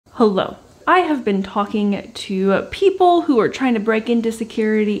Hello. I have been talking to people who are trying to break into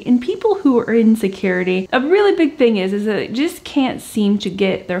security and people who are in security. A really big thing is that they just can't seem to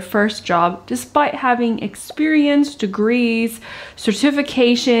get their first job despite having experience, degrees,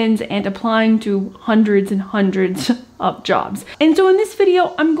 certifications, and applying to hundreds and hundreds of jobs. And so in this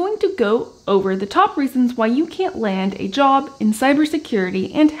video, I'm going to go over the top reasons why you can't land a job in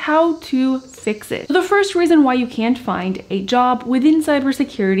cybersecurity and how to fix it. So the first reason why you can't find a job within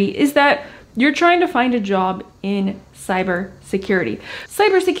cybersecurity is that you're trying to find a job in cybersecurity.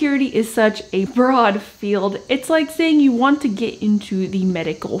 Cybersecurity is such a broad field. It's like saying you want to get into the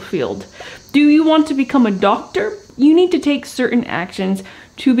medical field. Do you want to become a doctor? You need to take certain actions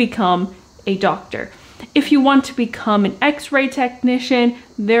to become a doctor. If you want to become an X-ray technician,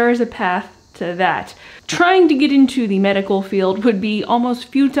 there is a path to that. Trying to get into the medical field would be almost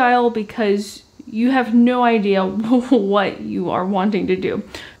futile because you have no idea what you are wanting to do.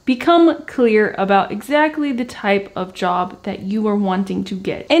 Become clear about exactly the type of job that you are wanting to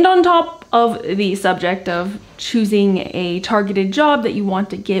get. And on top of the subject of choosing a targeted job that you want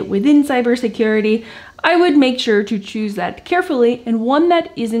to get within cybersecurity, I would make sure to choose that carefully and one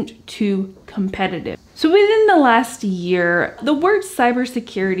that isn't too competitive. So within the last year, the word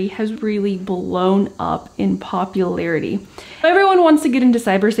cybersecurity has really blown up in popularity. Everyone wants to get into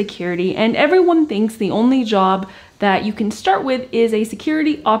cybersecurity and everyone thinks the only job that you can start with is a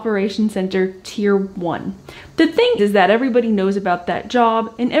security operations center tier 1. The thing is that everybody knows about that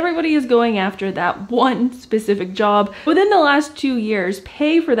job and everybody is going after that one specific job. Within the last 2 years,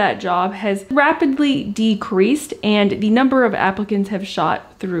 pay for that job has rapidly decreased and the number of applicants have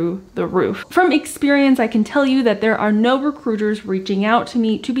shot through the roof. From experience, I can tell you that there are no recruiters reaching out to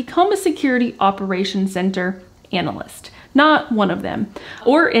me to become a security operations center analyst. Not one of them,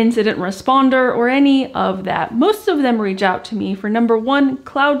 or incident responder, or any of that. Most of them reach out to me for number 1,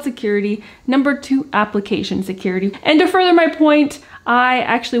 cloud security, number 2, application security. And to further my point, I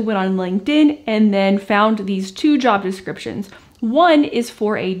actually went on LinkedIn and then found these 2 job descriptions. One is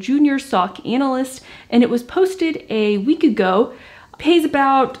for a junior SOC analyst, and it was posted a week ago. Pays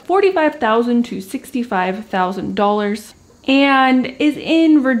about $45,000 to $65,000. And is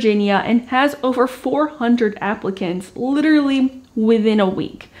in Virginia and has over 400 applicants literally within a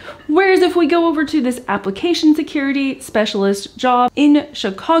week. Whereas if we go over to this application security specialist job in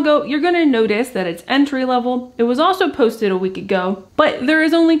Chicago, you're gonna notice that it's entry level. It was also posted a week ago, but there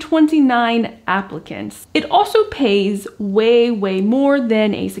is only 29 applicants. It also pays way more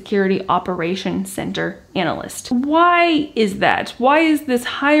than a security operations center analyst. Why is that? Why is this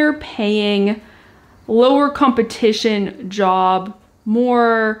higher paying, lower competition job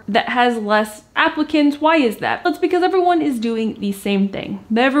that has less applicants? Why is that? It's because everyone is doing the same thing.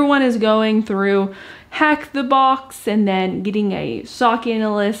 Everyone is going through hack the box and then getting a SOC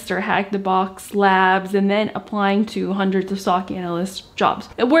analyst or hack the box labs and then applying to hundreds of SOC analyst jobs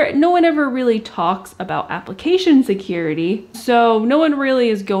where no one ever really talks about application security. So no one really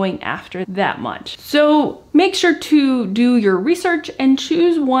is going after that much. So make sure to do your research and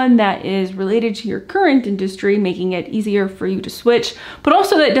choose one that is related to your current industry, making it easier for you to switch, but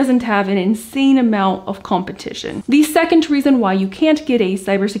also that doesn't have an insane amount of competition. The second reason why you can't get a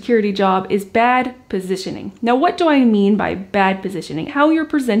cybersecurity job is bad positioning. Now, what do I mean by bad positioning? How you're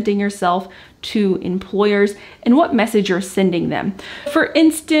presenting yourself to employers and what message you're sending them. For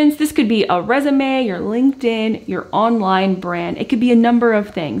instance, this could be a resume, your LinkedIn, your online brand. It could be a number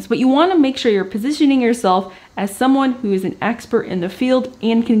of things, but you want to make sure you're positioning yourself as someone who is an expert in the field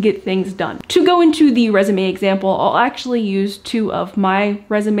and can get things done. To go into the resume example, I'll actually use 2 of my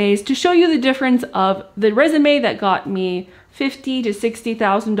resumes to show you the difference of the resume that got me $50,000 to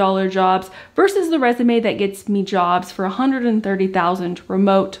 $60,000 jobs versus the resume that gets me jobs for $130,000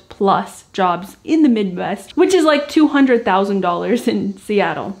 remote plus jobs in the Midwest, which is like $200,000 in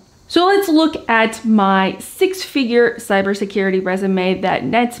Seattle. So let's look at my 6-figure cybersecurity resume that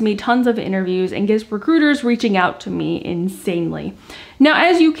nets me tons of interviews and gets recruiters reaching out to me insanely. Now,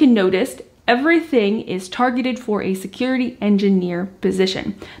 as you can notice, everything is targeted for a security engineer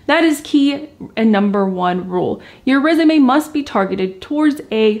position. That is key and number 1 rule. Your resume must be targeted towards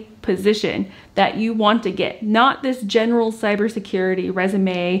a position that you want to get, not this general cybersecurity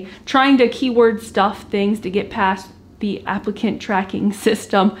resume trying to keyword stuff things to get past the applicant tracking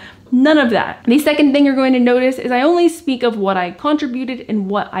system. None of that. The second thing you're going to notice is I only speak of what I contributed and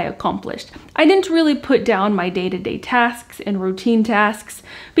what I accomplished. I didn't really put down my day-to-day tasks and routine tasks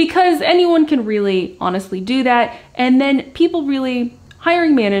because anyone can really honestly do that, and then people really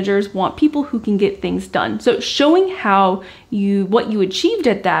hiring managers want people who can get things done. So showing what you achieved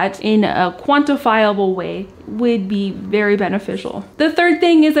at that in a quantifiable way would be very beneficial. The third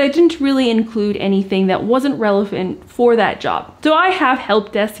thing is I didn't really include anything that wasn't relevant for that job. So I have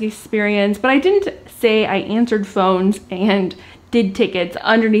help desk experience, but I didn't say I answered phones and did tickets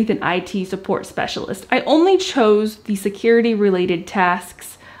underneath an IT support specialist. I only chose the security related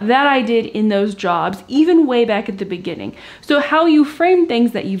tasks that I did in those jobs, even way back at the beginning. So how you frame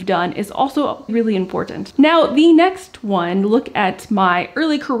things that you've done is also really important. Now, the next one, look at my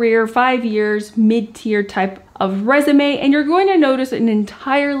early career, 5 years, mid-tier type of resume, and you're going to notice an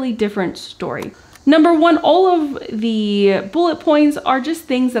entirely different story. Number one, all of the bullet points are just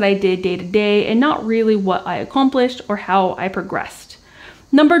things that I did day to day and not really what I accomplished or how I progressed.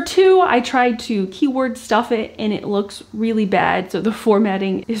 Number two, I tried to keyword stuff it and it looks really bad, so the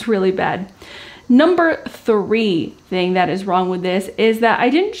formatting is really bad. Number three thing that is wrong with this is that I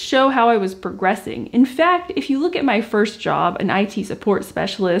didn't show how I was progressing. In fact, if you look at my first job, an IT support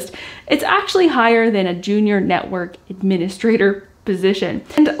specialist, it's actually higher than a junior network administrator position.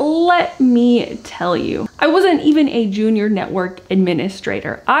 And let me tell you, I wasn't even a junior network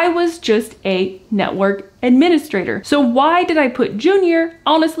administrator. I was just a network administrator. So why did I put junior?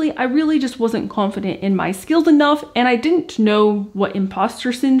 Honestly, I really just wasn't confident in my skills enough, and I didn't know what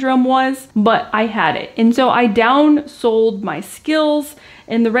imposter syndrome was, but I had it. And so I downsold my skills.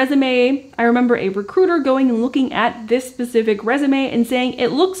 In the resume, I remember a recruiter going and looking at this specific resume and saying, it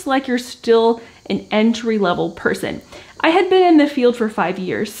looks like you're still an entry-level person. I had been in the field for 5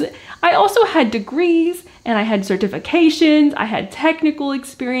 years. I also had degrees and I had certifications, I had technical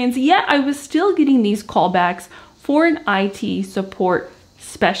experience, yet I was still getting these callbacks for an IT support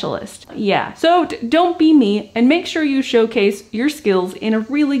specialist. Yeah, so don't be me and make sure you showcase your skills in a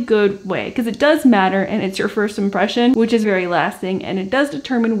really good way, because it does matter and it's your first impression, which is very lasting, and it does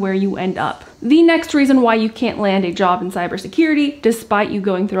determine where you end up. The next reason why you can't land a job in cybersecurity, despite you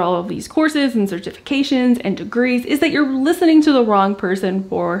going through all of these courses and certifications and degrees, is that you're listening to the wrong person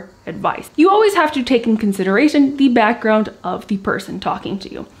for advice. You always have to take in consideration the background of the person talking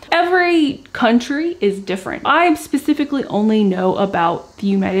to you. Every country is different. I specifically only know about the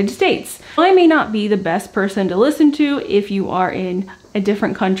United States. I may not be the best person to listen to if you are in a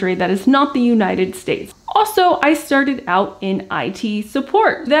different country that is not the United States. Also, I started out in IT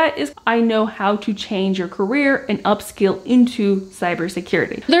support. That is, I know how to change your career and upskill into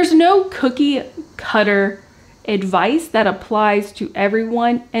cybersecurity. There's no cookie cutter advice that applies to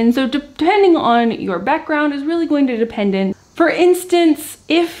everyone, and so depending on your background is really going to depend on. For instance,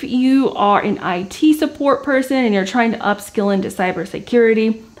 if you are an IT support person and you're trying to upskill into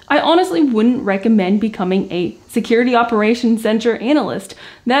cybersecurity, I honestly wouldn't recommend becoming a security operations center analyst.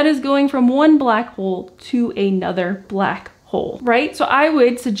 That is going from one black hole to another black hole, right? So I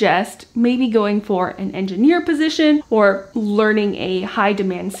would suggest maybe going for an engineer position or learning a high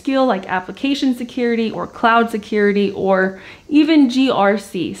demand skill like application security or cloud security or even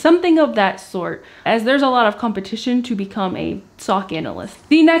GRC, something of that sort, as there's a lot of competition to become a SOC analyst.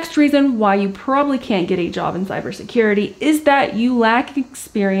 The next reason why you probably can't get a job in cybersecurity is that you lack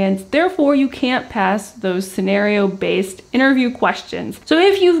experience, therefore you can't pass those scenario-based interview questions. So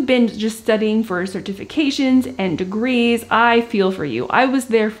if you've been just studying for certifications and degrees, I feel for you. I was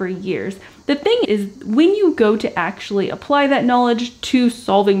there for years. The thing is, when you go to actually apply that knowledge to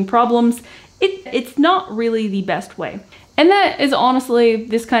solving problems, it's not really the best way. And that is honestly,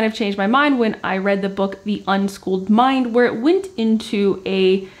 this kind of changed my mind when I read the book, The Unschooled Mind, where it went into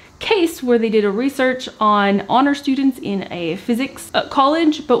a case where they did a research on honor students in a physics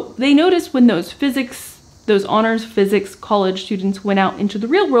college, but they noticed when those honors physics college students went out into the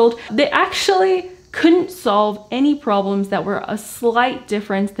real world, they actually couldn't solve any problems that were a slight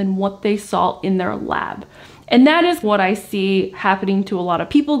difference than what they saw in their lab. And that is what I see happening to a lot of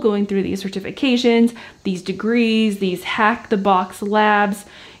people going through these certifications, these degrees, these hack the box labs.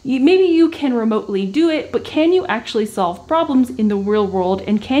 Maybe you can remotely do it, but can you actually solve problems in the real world?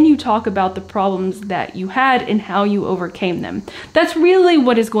 And can you talk about the problems that you had and how you overcame them? That's really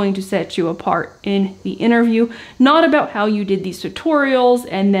what is going to set you apart in the interview, not about how you did these tutorials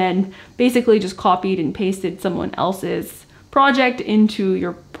and then basically just copied and pasted someone else's project into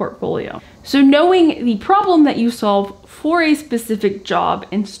your portfolio. So knowing the problem that you solve for a specific job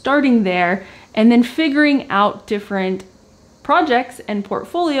and starting there and then figuring out different projects and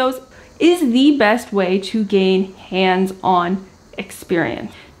portfolios is the best way to gain hands-on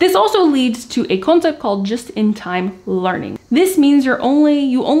experience. This also leads to a concept called just-in-time learning. This means you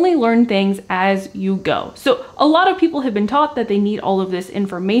only learn things as you go. So a lot of people have been taught that they need all of this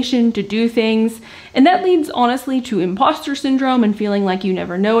information to do things, and that leads honestly to imposter syndrome and feeling like you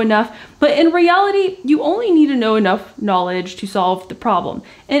never know enough. But in reality, you only need to know enough knowledge to solve the problem.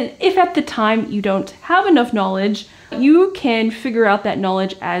 And if at the time you don't have enough knowledge, you can figure out that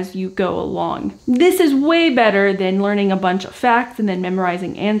knowledge as you go along. This is way better than learning a bunch of facts and then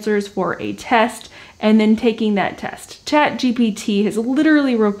memorizing answers for a test and then taking that test. ChatGPT has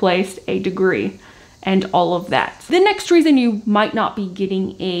literally replaced a degree and all of that. The next reason you might not be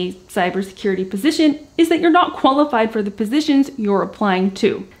getting a cybersecurity position is that you're not qualified for the positions you're applying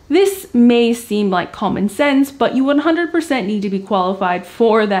to. This may seem like common sense, but you 100% need to be qualified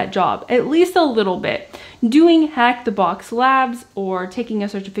for that job, at least a little bit. Doing hack the box labs or taking a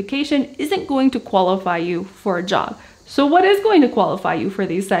certification isn't going to qualify you for a job. So what is going to qualify you for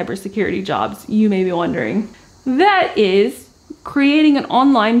these cybersecurity jobs, you may be wondering? That is creating an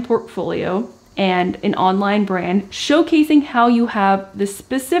online portfolio and an online brand showcasing how you have the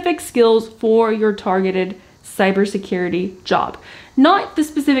specific skills for your targeted cybersecurity job. Not the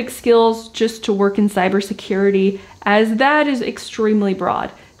specific skills just to work in cybersecurity, as that is extremely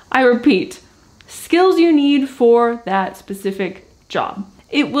broad. I repeat, skills you need for that specific job.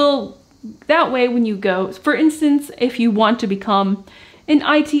 It will, that way when you go, for instance, if you want to become an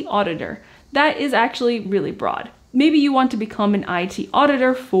IT auditor, that is actually really broad. Maybe you want to become an IT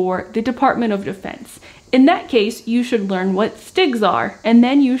auditor for the Department of Defense. In that case, you should learn what STIGs are, and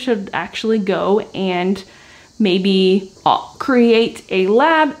then you should actually go and maybe create a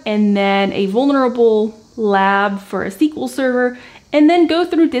lab and then a vulnerable lab for a SQL server, and then go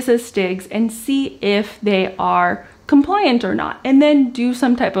through DISA STIGs and see if they are compliant or not, and then do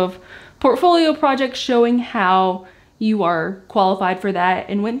some type of portfolio project showing how you are qualified for that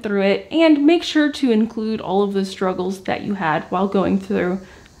and went through it, and make sure to include all of the struggles that you had while going through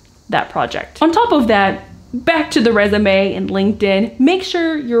that project. On top of that, back to the resume and LinkedIn, make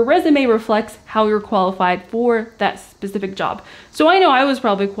sure your resume reflects how you're qualified for that specific job. So I know I was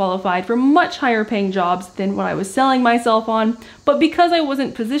probably qualified for much higher paying jobs than what I was selling myself on, but because I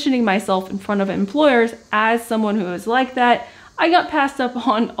wasn't positioning myself in front of employers as someone who is like that, I got passed up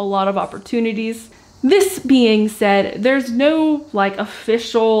on a lot of opportunities. This being said, there's no like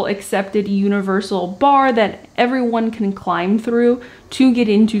official accepted universal bar that everyone can climb through to get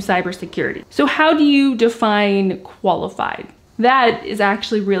into cybersecurity. So how do you define qualified? That is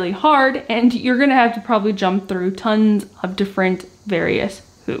actually really hard, and you're gonna have to probably jump through tons of different various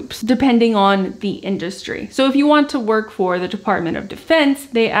hoops depending on the industry. So if you want to work for the Department of Defense,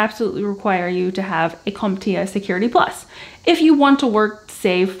 they absolutely require you to have a CompTIA Security Plus. If you want to work,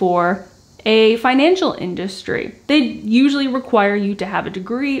 say, for a financial industry, they usually require you to have a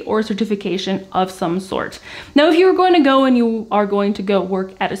degree or certification of some sort. Now, if you're going to go and you are going to go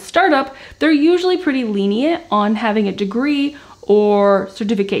work at a startup, they're usually pretty lenient on having a degree or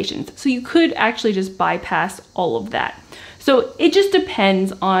certifications. So you could actually just bypass all of that. So it just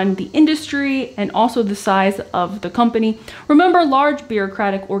depends on the industry and also the size of the company. Remember, large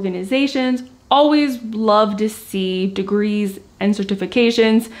bureaucratic organizations always love to see degrees and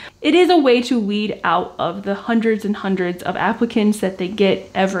certifications. It is a way to weed out of the hundreds and hundreds of applicants that they get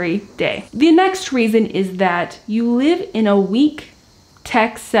every day. The next reason is that you live in a weak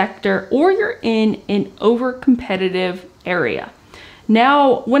tech sector or you're in an over-competitive area.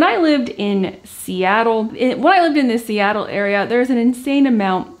 Now, when I lived in this Seattle area, there's an insane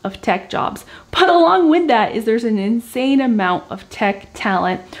amount of tech jobs. But along with that is there's an insane amount of tech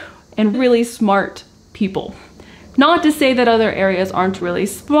talent and really smart people. Not to say that other areas aren't really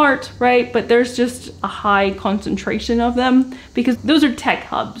smart, right? But there's just a high concentration of them because those are tech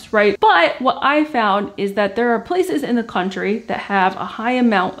hubs, right? But what I found is that there are places in the country that have a high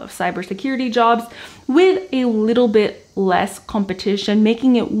amount of cybersecurity jobs with a little bit less competition,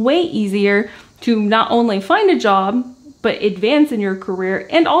 making it way easier to not only find a job, but advance in your career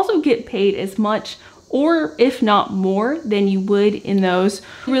and also get paid as much or if not more than you would in those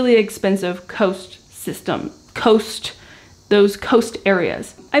really expensive coast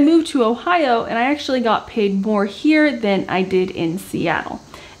areas. I moved to Ohio and I actually got paid more here than I did in Seattle.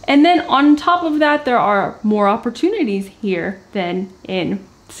 And then on top of that, there are more opportunities here than in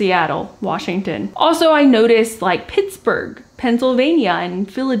Seattle, Washington. Also, I noticed like Pittsburgh, Pennsylvania, and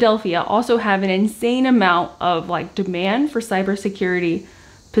Philadelphia also have an insane amount of like demand for cybersecurity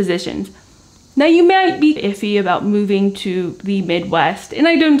positions. Now, you might be iffy about moving to the Midwest, and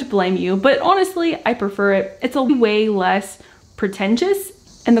I don't blame you, but honestly, I prefer it. It's a way less pretentious,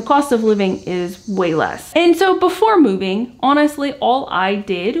 and the cost of living is way less. And so before moving, honestly, all I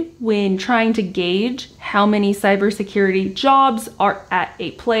did when trying to gauge how many cybersecurity jobs are at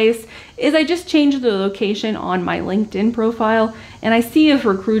a place is I just changed the location on my LinkedIn profile, and I see if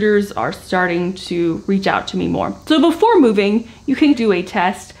recruiters are starting to reach out to me more. So before moving, you can do a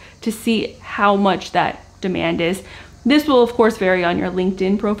test to see how much that demand is. This will of course vary on your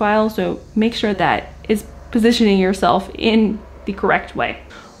LinkedIn profile, so make sure that is positioning yourself in the correct way.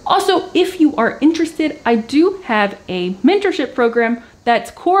 Also, if you are interested, I do have a mentorship program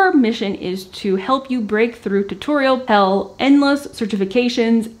that's core mission is to help you break through tutorial hell, endless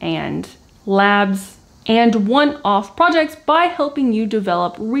certifications and labs, and one-off projects by helping you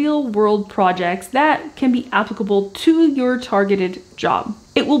develop real-world projects that can be applicable to your targeted job.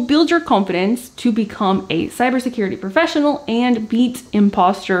 It will build your confidence to become a cybersecurity professional and beat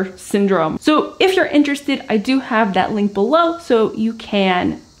imposter syndrome. So if you're interested, I do have that link below so you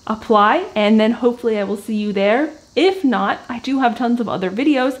can apply, and then hopefully I will see you there. If not, I do have tons of other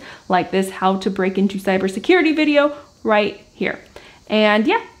videos like this how to break into cybersecurity video right here. And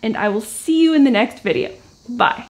yeah, and I will see you in the next video. Bye.